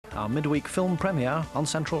our midweek film premiere on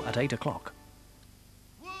Central at 8 o'clock.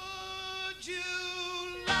 Would you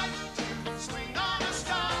like to swing on a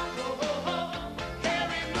star?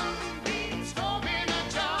 Carry moonbeams home in a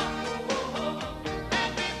jar.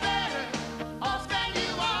 And be better off than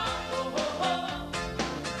you are.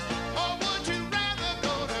 Or would you rather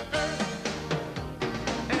go to Earth?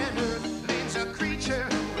 And Earth leaves a creature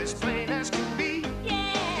who is plain as can be.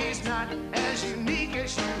 He's not as unique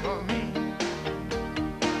as you or me.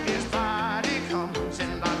 His body comes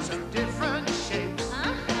in lots of different shapes.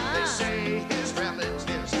 They say his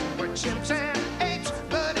relatives were chimps and apes.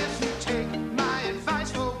 But if you take my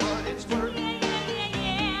advice for what it's worth,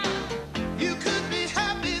 you could be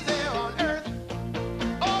happy there on Earth.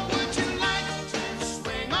 Or would you like to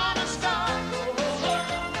swing on a star?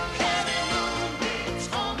 Carry moonbeams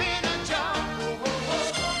home in a jar.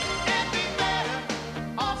 And be better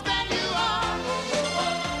off than you are.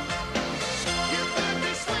 You could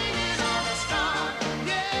be swinging on a star.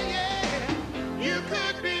 Yeah, yeah. You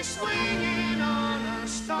could be swinging on a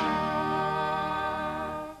star.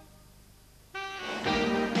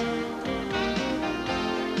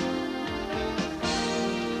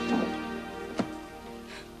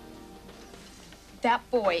 That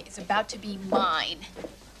boy is about to be mine.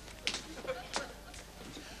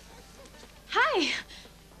 Hi.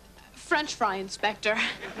 French fry inspector.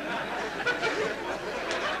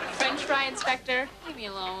 French fry inspector, leave me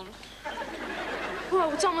alone.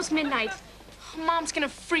 Whoa, it's almost midnight. Mom's gonna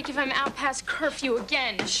freak if I'm out past curfew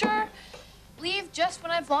again. Sure. Leave just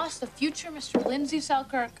when I've lost the future Mr. Lindsay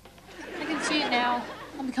Selkirk. I can see it now.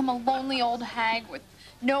 I'll become a lonely old hag with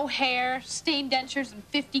no hair, stained dentures, and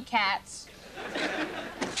 50 cats.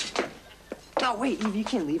 Oh, wait, Eve, you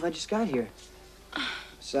can't leave. I just got here.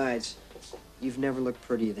 Besides, you've never looked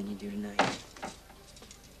prettier than you do tonight.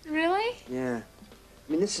 Really? Yeah.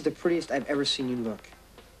 I mean, this is the prettiest I've ever seen you look.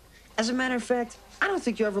 As a matter of fact, I don't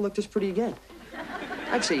think you ever looked this pretty again.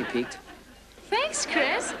 I'd say you peaked. Thanks,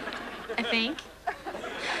 Chris. I think.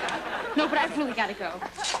 No, but I've really got to go.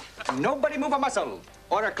 Nobody move a mussel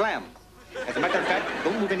or a clam. As a matter of fact,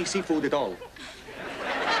 don't move any seafood at all.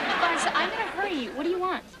 Buzz, I'm in a hurry. What do you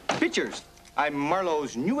want? Pictures. I'm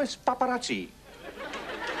Marlowe's newest paparazzi.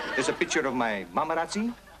 There's a picture of my mama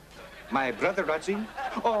Razzi, my brother Razzi,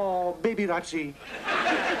 oh, baby Razzi,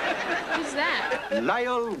 Who's that?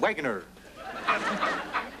 Lyle Wagner.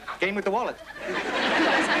 Came with the wallet. Buzz,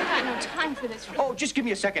 I've got no time for this. Oh, just give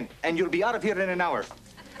me a second, and you'll be out of here in an hour.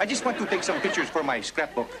 I just want to take some pictures for my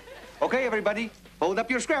scrapbook. Okay, everybody, hold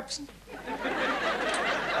up your scraps.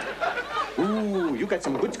 Ooh, you got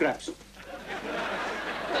some good scraps.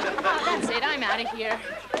 That's it. I'm out of here.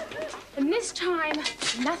 And this time,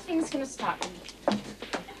 nothing's gonna stop me.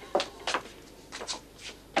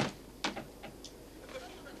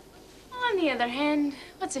 On the other hand,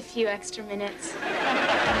 what's a few extra minutes?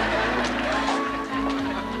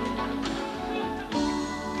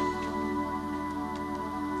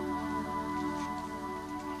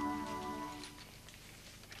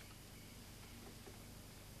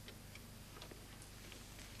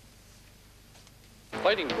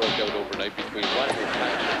 Fighting broke out overnight between rival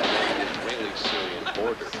factions along the Israeli-Syrian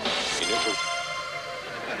border. Initial...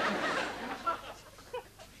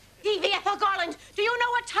 Evie Ethel Garland, do you know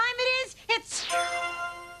what time it is? It's...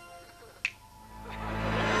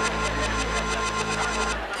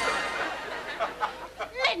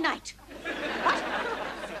 midnight. What?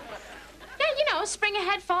 Yeah, you know, spring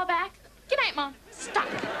ahead, fall back. Good night, Mom. Stop.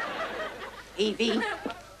 Evie,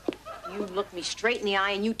 you look me straight in the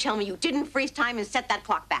eye and you tell me you didn't freeze time and set that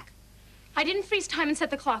clock back. I didn't freeze time and set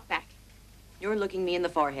the clock back. You're looking me in the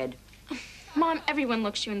forehead. Mom, everyone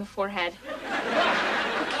looks you in the forehead. Okay,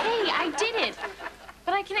 I did it.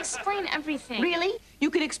 But I can explain everything. Really? You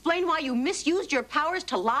can explain why you misused your powers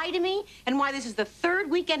to lie to me and why this is the third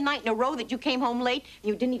weekend night in a row that you came home late and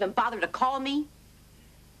you didn't even bother to call me?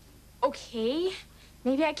 Okay.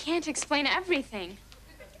 Maybe I can't explain everything.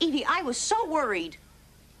 Evie, I was so worried.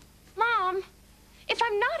 Mom, if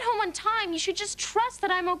I'm not home on time, you should just trust that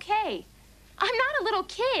I'm okay. I'm not a little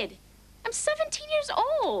kid. I'm 17 years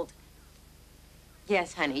old.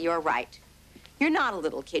 Yes, honey, you're right. You're not a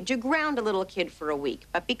little kid. You ground a little kid for a week.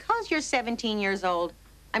 But because you're 17 years old,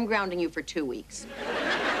 I'm grounding you for 2 weeks.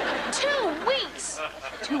 2 weeks?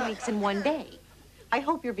 2 weeks and 1 day. I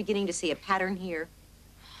hope you're beginning to see a pattern here.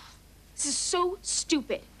 This is so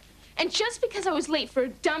stupid. And just because I was late for a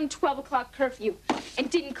dumb 12 o'clock curfew and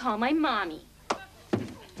didn't call my mommy.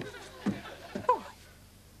 Oh.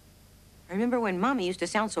 I remember when Mommy used to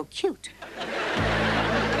sound so cute. I'm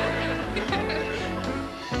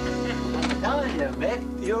telling you,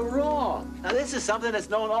 Mick, you're wrong. Now, this is something that's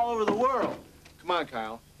known all over the world. Come on,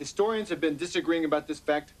 Kyle. Historians have been disagreeing about this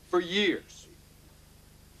fact for years.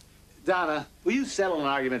 Donna, will you settle an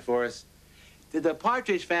argument for us? Did the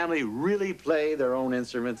Partridge family really play their own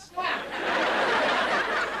instruments?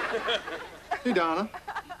 Hey, Donna.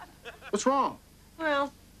 What's wrong?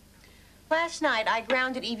 Well, last night I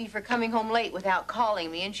grounded Evie for coming home late without calling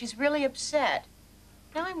me, and she's really upset.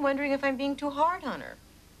 Now I'm wondering if I'm being too hard on her.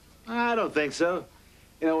 I don't think so.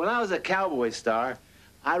 You know, when I was a cowboy star,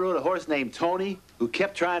 I rode a horse named Tony who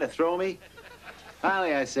kept trying to throw me.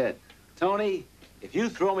 Finally, I said, Tony, if you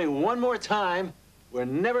throw me one more time, we're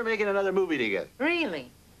never making another movie together.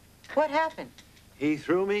 Really? What happened? He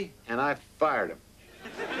threw me, and I fired him.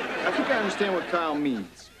 I think I understand what Kyle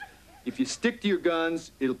means. If you stick to your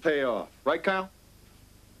guns, it'll pay off. Right, Kyle?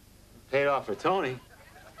 Paid off for Tony.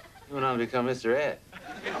 He went on to become Mr. Ed.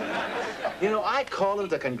 You know, I called him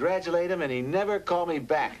to congratulate him, and he never called me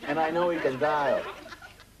back. And I know he can dial.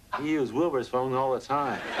 He used Wilbur's phone all the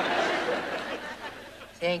time.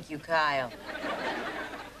 Thank you, Kyle.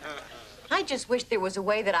 I just wish there was a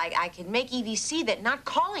way that I could make Evie see that not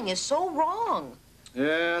calling is so wrong.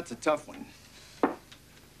 Yeah, it's a tough one.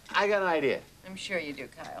 I got an idea. I'm sure you do,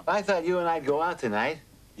 Kyle. I thought you and I'd go out tonight.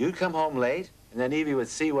 You'd come home late, and then Evie would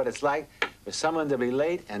see what it's like for someone to be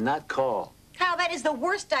late and not call. Kyle, that is the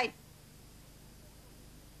worst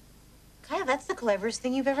Kyle, that's the cleverest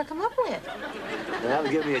thing you've ever come up with. And that'll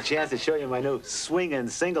give me a chance to show you my new swinging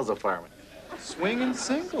singles apartment. Swinging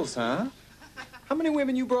singles, huh? How many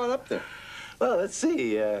women you brought up there? Well, let's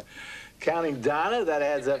see. Counting Donna, that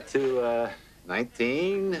adds up to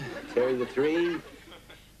 19. Carry the 3.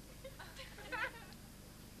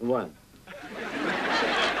 1.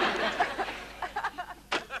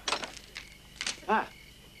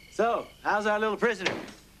 So, how's our little prisoner?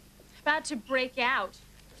 About to break out.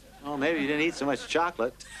 Oh, maybe you didn't eat so much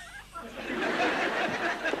chocolate.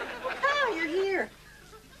 Kyle, you're here.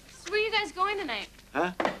 So where are you guys going tonight?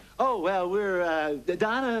 Huh? Oh, well, we're,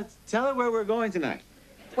 Donna, tell her where we're going tonight.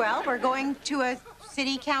 Well, we're going to a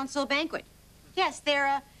city council banquet. Yes,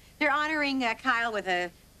 they're honoring Kyle with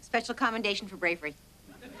a special commendation for bravery.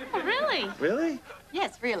 Oh, really? Really?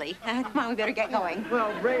 Yes, really. Come on, we better get going.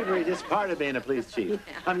 Well, bravery is part of being a police chief.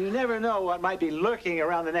 Yeah. I mean, you never know what might be lurking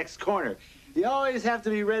around the next corner. You always have to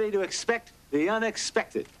be ready to expect the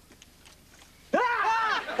unexpected.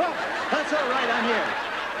 Ah! Oh, that's all right, I'm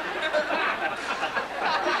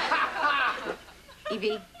here.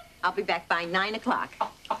 Evie, I'll be back by 9 o'clock.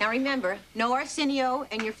 Now remember, no Arsenio,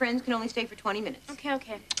 and your friends can only stay for 20 minutes. Okay,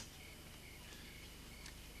 okay.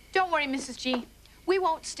 Don't worry, Mrs. G. We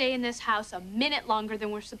won't stay in this house a minute longer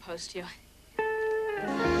than we're supposed to.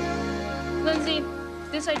 Lindsay,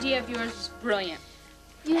 this idea of yours is brilliant.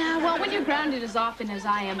 Yeah, well, when you're grounded as often as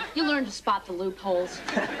I am, you learn to spot the loopholes.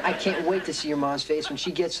 I can't wait to see your mom's face when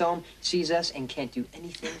she gets home, sees us, and can't do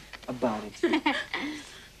anything about it.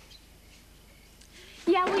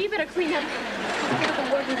 Yeah, well, you better clean up before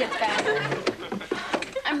the warden gets back.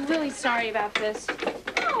 I'm really sorry about this.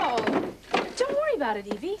 Oh, don't worry about it,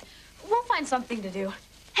 Evie. We'll find something to do.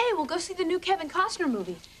 Hey, we'll go see the new Kevin Costner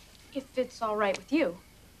movie, if it's all right with you.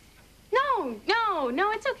 No,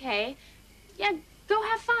 it's okay. Yeah, go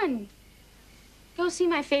have fun. Go see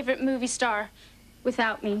my favorite movie star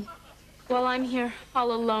without me while I'm here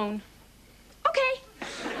all alone. Okay.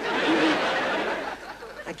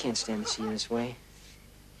 I can't stand to see you this way.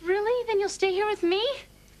 Really? Then you'll stay here with me?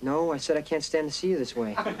 No, I said I can't stand to see you this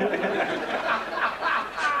way.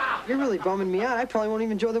 You're really bumming me out. I probably won't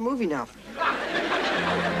even enjoy the movie now.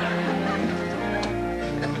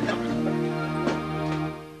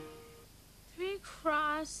 3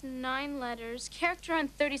 cross, 9 letters, character on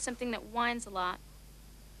 30-something that whines a lot.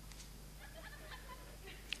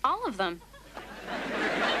 All of them.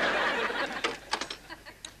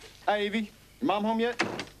 Hi, Evie. Your mom home yet?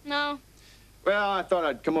 No. Well, I thought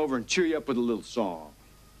I'd come over and cheer you up with a little song.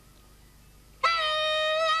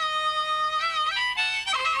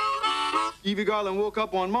 Evie Garland woke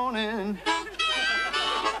up one morning,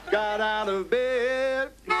 got out of bed,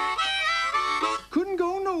 couldn't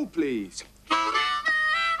go no place.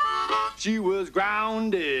 She was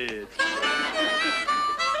grounded,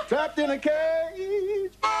 trapped in a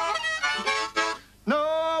cage,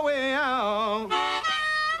 no way out,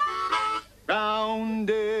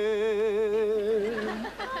 grounded.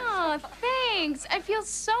 Oh, thanks. I feel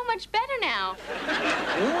so much better now.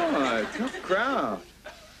 Boy, tough crowd.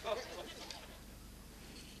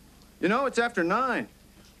 You know, it's after 9.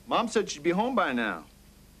 Mom said she'd be home by now.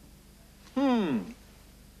 Why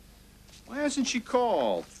hasn't she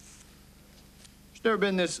called? She's never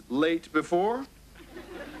been this late before.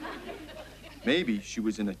 Maybe she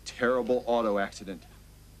was in a terrible auto accident.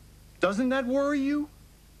 Doesn't that worry you?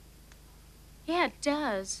 Yeah, it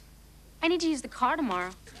does. I need to use the car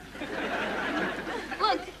tomorrow.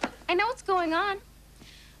 Look, I know what's going on.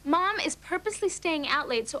 Mom is purposely staying out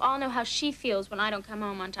late so I'll know how she feels when I don't come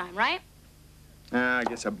home on time, right? I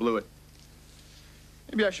guess I blew it.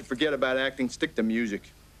 Maybe I should forget about acting, stick to music.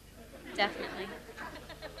 Definitely.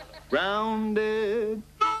 Grounded.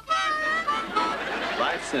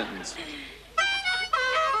 Life sentence.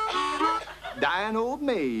 Dying old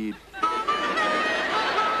maid.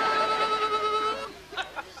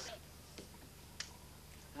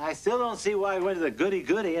 I still don't see why we went to the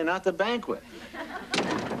goody-goody and not the banquet.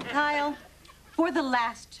 Kyle, for the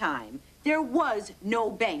last time, there was no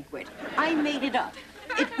banquet. I made it up.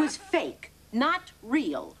 It was fake, not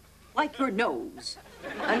real. Like your nose.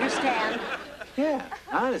 Understand? Yeah,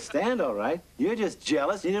 I understand, all right. You're just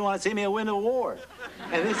jealous. You didn't want to see me win the award.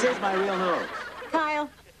 And this is my real nose. Kyle,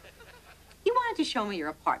 you wanted to show me your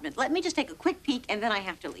apartment. Let me just take a quick peek, and then I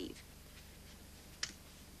have to leave.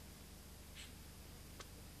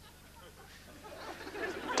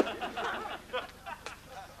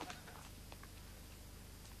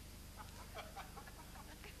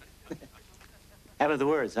 How about the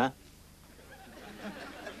words, huh?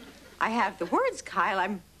 I have the words, Kyle.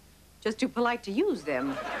 I'm just too polite to use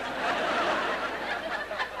them.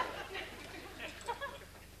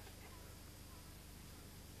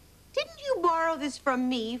 Didn't you borrow this from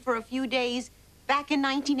me for a few days back in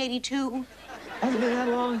 1982? Has it been that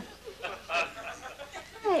long?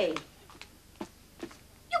 Hey,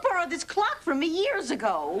 you borrowed this clock from me years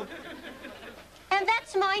ago. And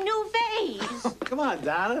that's my new vase. Oh, come on,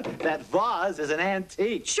 Donna. That vase is an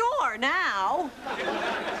antique. Sure, now.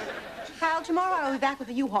 Kyle, tomorrow I'll be back with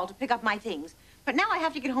the U-Haul to pick up my things. But now I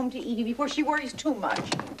have to get home to Edie before she worries too much.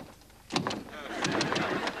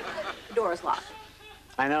 The door is locked.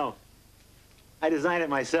 I know. I designed it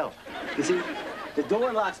myself. You see, the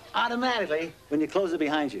door locks automatically when you close it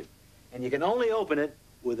behind you. And you can only open it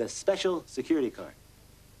with a special security card.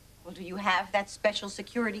 Well, do you have that special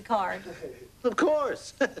security card? Of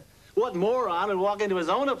course. What moron would walk into his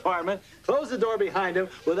own apartment, close the door behind him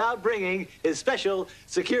without bringing his special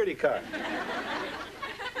security card?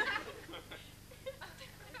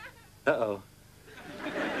 Uh-oh.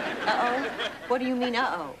 Uh-oh? What do you mean,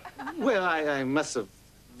 uh-oh? Well, I must have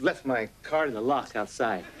left my card in the lock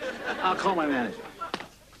outside. I'll call my manager.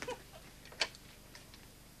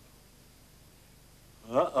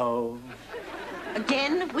 Uh-oh.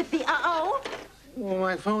 Again with the uh-oh? Well,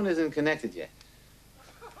 my phone isn't connected yet.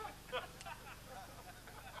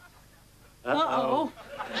 Uh-oh.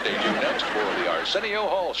 Stay tuned next for the Arsenio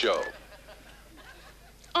Hall Show.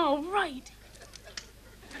 All right.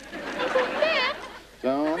 Uncle Mick!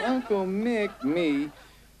 Don't Uncle Mick me.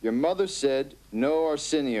 Your mother said no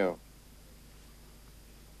Arsenio.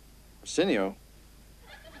 Arsenio?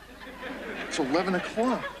 It's 11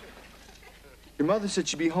 o'clock. Your mother said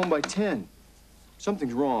she'd be home by 10.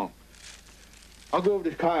 Something's wrong. I'll go over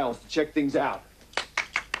to Kyle's to check things out.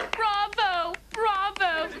 Bravo!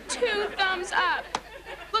 Bravo! 2 thumbs up.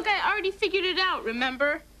 Look, I already figured it out,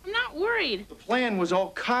 remember? I'm not worried. The plan was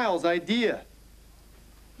all Kyle's idea.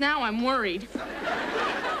 Now I'm worried.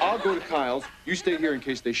 I'll go to Kyle's. You stay here in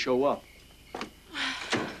case they show up.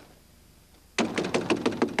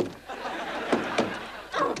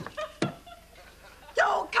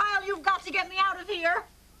 Oh, Kyle, you've got to get me out of here.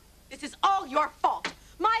 This is all your fault.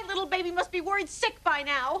 My little baby must be worried sick by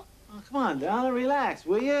now. Oh, come on, Donna, relax,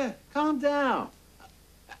 will you? Calm down.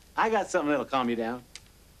 I got something that'll calm you down.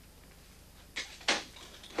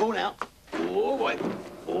 Oh, now. Oh, boy.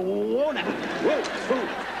 Oh, now. Whoa, whoa.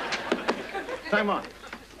 Time on.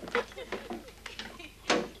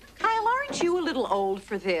 Kyle, aren't you a little old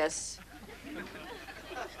for this?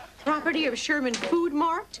 Property of Sherman Food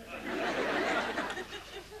Mart?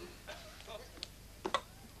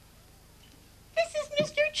 This is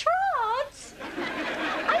Mr. Trotz.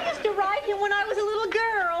 I used to ride him when I was a little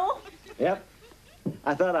girl. Yep.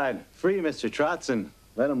 I thought I'd free Mr. Trotz and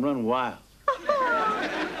let him run wild.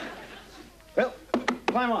 Well,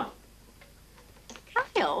 climb on.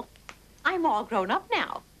 Kyle, I'm all grown up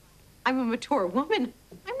now. I'm a mature woman.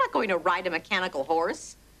 I'm not going to ride a mechanical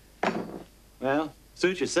horse. Well,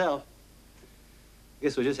 suit yourself.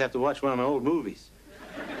 Guess we'll just have to watch one of my old movies.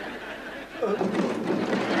 Get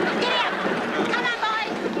out! Come on, boy!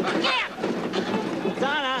 Get out!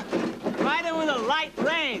 Donna, ride him with a light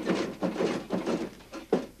rein.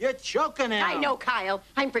 You're choking him. I know, Kyle.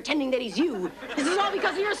 I'm pretending that he's you. This is all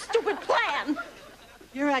because of your stupid plan.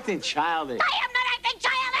 You're acting childish. I am not acting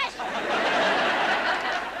childish!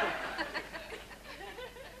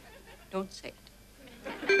 Don't say it.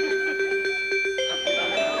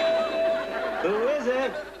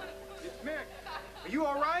 Are you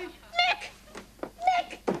all right? Mick!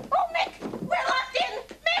 Mick! Oh, Mick! We're locked in!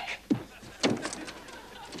 Mick!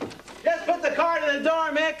 Just put the card in the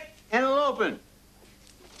door, Mick, and it'll open.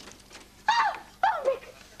 Oh, Mick!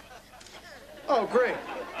 Oh, great.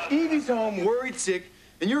 Evie's home, worried sick,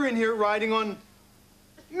 and you're in here riding on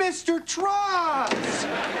Mr. Trots.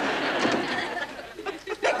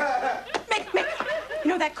 Mick! You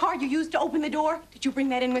know that card you used to open the door? Did you bring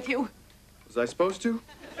that in with you? Was I supposed to?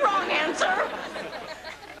 Wrong answer.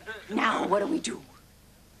 Now, what do we do?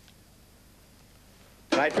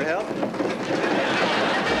 Right for help?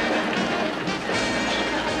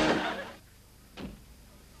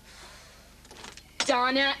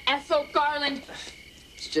 Donna, Ethel, Garland.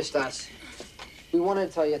 It's just us. We wanted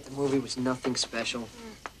to tell you that the movie was nothing special.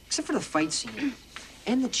 Except for the fight scene.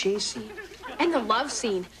 And the chase scene. And the love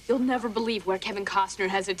scene. You'll never believe where Kevin Costner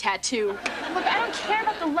has a tattoo. Look, I don't care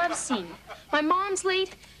about the love scene. My mom's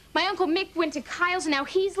late. My Uncle Mick went to Kyle's and now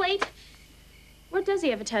he's late. Where does he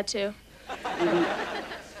have a tattoo?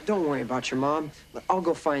 Don't worry about your mom. I'll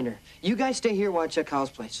go find her. You guys stay here while I check Kyle's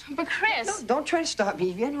place. But Chris. Don't try to stop me,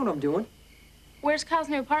 Evie. I know what I'm doing. Where's Kyle's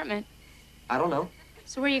new apartment? I don't know.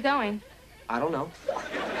 So where are you going? I don't know.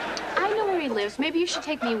 I know where he lives. Maybe you should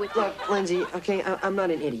take me with you. Look, Lindsay, okay, I'm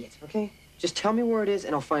not an idiot, okay? Just tell me where it is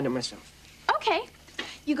and I'll find it myself. Okay.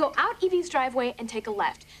 You go out Evie's driveway and take a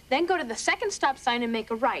left. Then go to the second stop sign and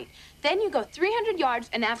make a right. Then you go 300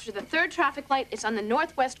 yards, and after the third traffic light, it's on the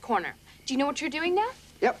northwest corner. Do you know what you're doing now?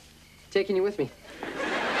 Yep. Taking you with me.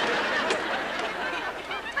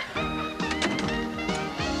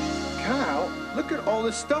 Kyle, look at all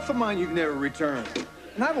this stuff of mine you've never returned.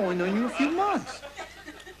 And I've only known you a few months.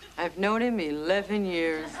 I've known him 11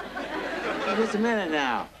 years. Hey, just a minute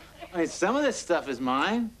now. I mean, some of this stuff is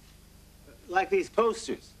mine. Like these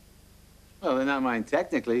posters. Well, they're not mine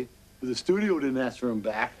technically, but the studio didn't ask for them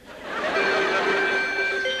back.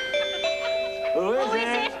 Who is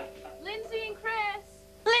it? Lindsay and Chris.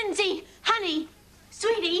 Lindsay, honey,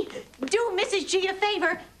 sweetie, do Mrs. G a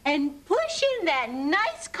favor and push in that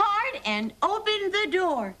nice card and open the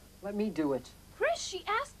door. Let me do it. Chris, she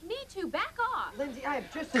asked me to. Back off. Lindsay, I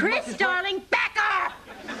have just as much Chris, as darling, back off!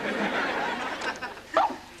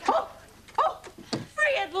 Oh,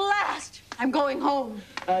 free at last. I'm going home.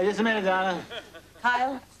 Just a minute, Donna.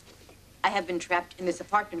 Kyle, I have been trapped in this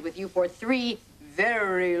apartment with you for 3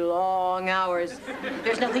 very long hours.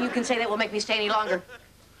 There's nothing you can say that will make me stay any longer.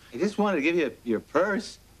 I just wanted to give you your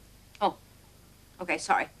purse. Oh, okay,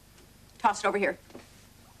 sorry. Toss it over here.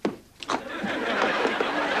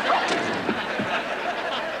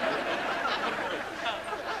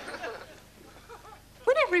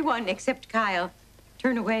 Would everyone except Kyle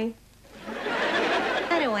turn away?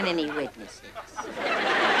 I don't want any witnesses.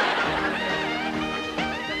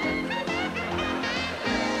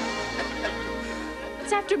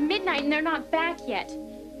 It's after midnight and they're not back yet.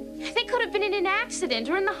 They could have been in an accident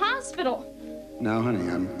or in the hospital. No, honey,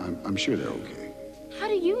 I'm sure they're okay. How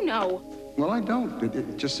do you know? Well, I don't.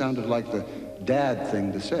 It just sounded like the dad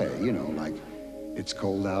thing to say. You know, like, it's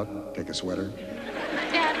cold out, take a sweater.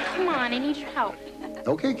 Dad, come on, I need your help.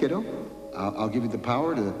 Okay, kiddo. I'll give you the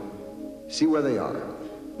power to see where they are.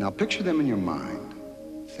 Now, picture them in your mind.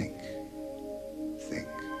 Think.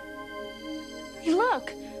 Hey,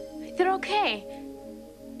 look, they're okay.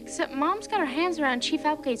 Except Mom's got her hands around Chief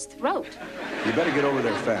Applegate's throat. You better get over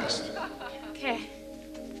there fast. Okay.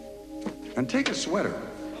 And take a sweater.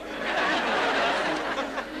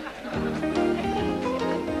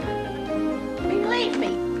 Believe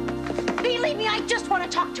me. Believe me, I just want to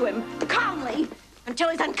talk to him calmly until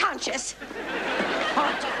he's unconscious. All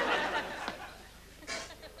right.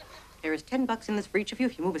 There is $10 in this for each of you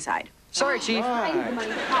if you move aside. Sorry, Chief.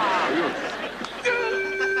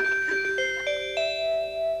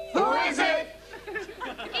 Who is it?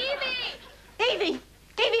 Evie,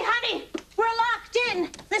 honey, we're locked in.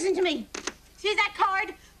 Listen to me. See that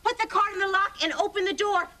card? Put the card in the lock and open the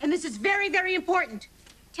door. And this is very, very important.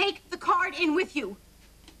 Take the card in with you.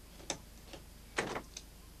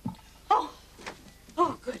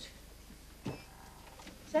 Oh, good.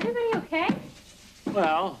 Is everybody okay?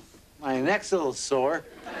 Well, my neck's a little sore,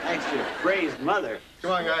 thanks to your crazed mother.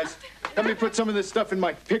 Come on, guys. Let me put some of this stuff in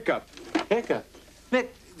my pickup. Pickup? Mick,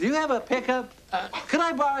 do you have a pickup? Could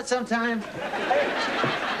I borrow it sometime?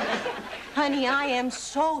 Honey, I am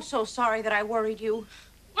so sorry that I worried you.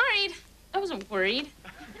 Worried? I wasn't worried.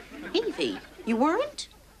 Evie, you weren't?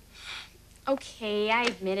 Okay, I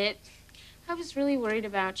admit it. I was really worried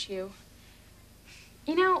about you.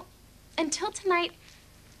 You know, until tonight,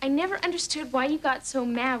 I never understood why you got so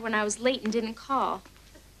mad when I was late and didn't call.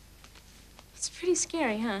 It's pretty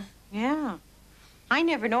scary, huh? Yeah. I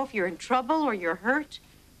never know if you're in trouble or you're hurt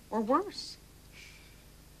or worse.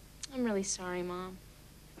 I'm really sorry, Mom.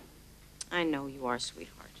 I know you are,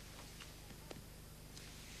 sweetheart.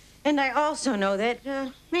 And I also know that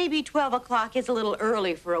maybe 12 o'clock is a little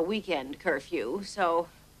early for a weekend curfew, so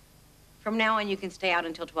from now on you can stay out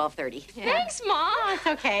until 12:30. Thanks, Mom. Oh, it's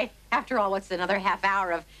okay. After all, what's another half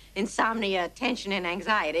hour of insomnia, tension, and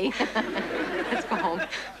anxiety? Let's go home.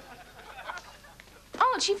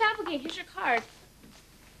 Oh, Chief Applegate, here's your card.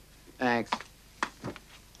 Thanks.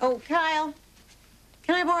 Oh, Kyle,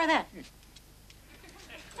 can I borrow that?